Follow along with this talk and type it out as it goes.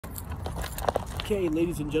Okay,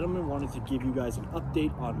 ladies and gentlemen, wanted to give you guys an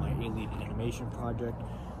update on my alien animation project.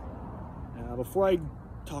 Before I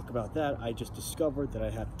talk about that, I just discovered that I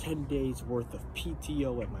have 10 days worth of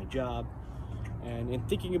PTO at my job. And in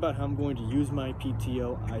thinking about how I'm going to use my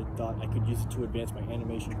PTO, I thought I could use it to advance my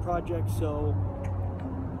animation project. So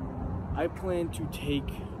I plan to take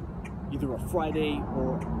either a Friday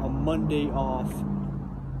or a Monday off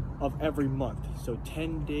of every month. So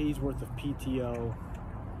 10 days worth of PTO,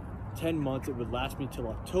 10 months. It would last me till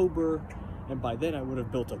October, and by then I would have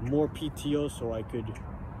built up more PTO so I could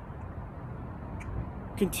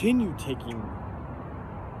continue taking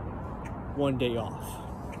one day off.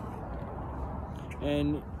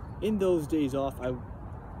 And in those days off,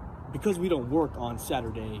 because we don't work on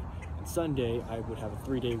Saturday and Sunday, I would have a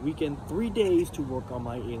 3-day weekend, 3 days to work on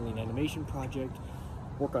my alien animation project,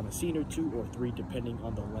 work on a scene or 2 or 3 depending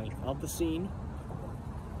on the length of the scene.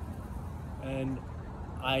 And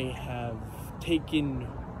I have taken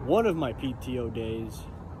one of my PTO days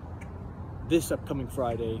this upcoming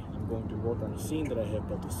Friday. I'm going to work on a scene that I have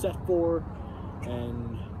built a set for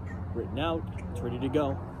and written out. It's ready to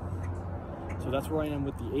go. So that's where I am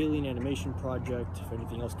with the alien animation project. If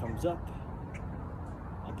anything else comes up,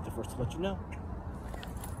 I'll be the first to let you know.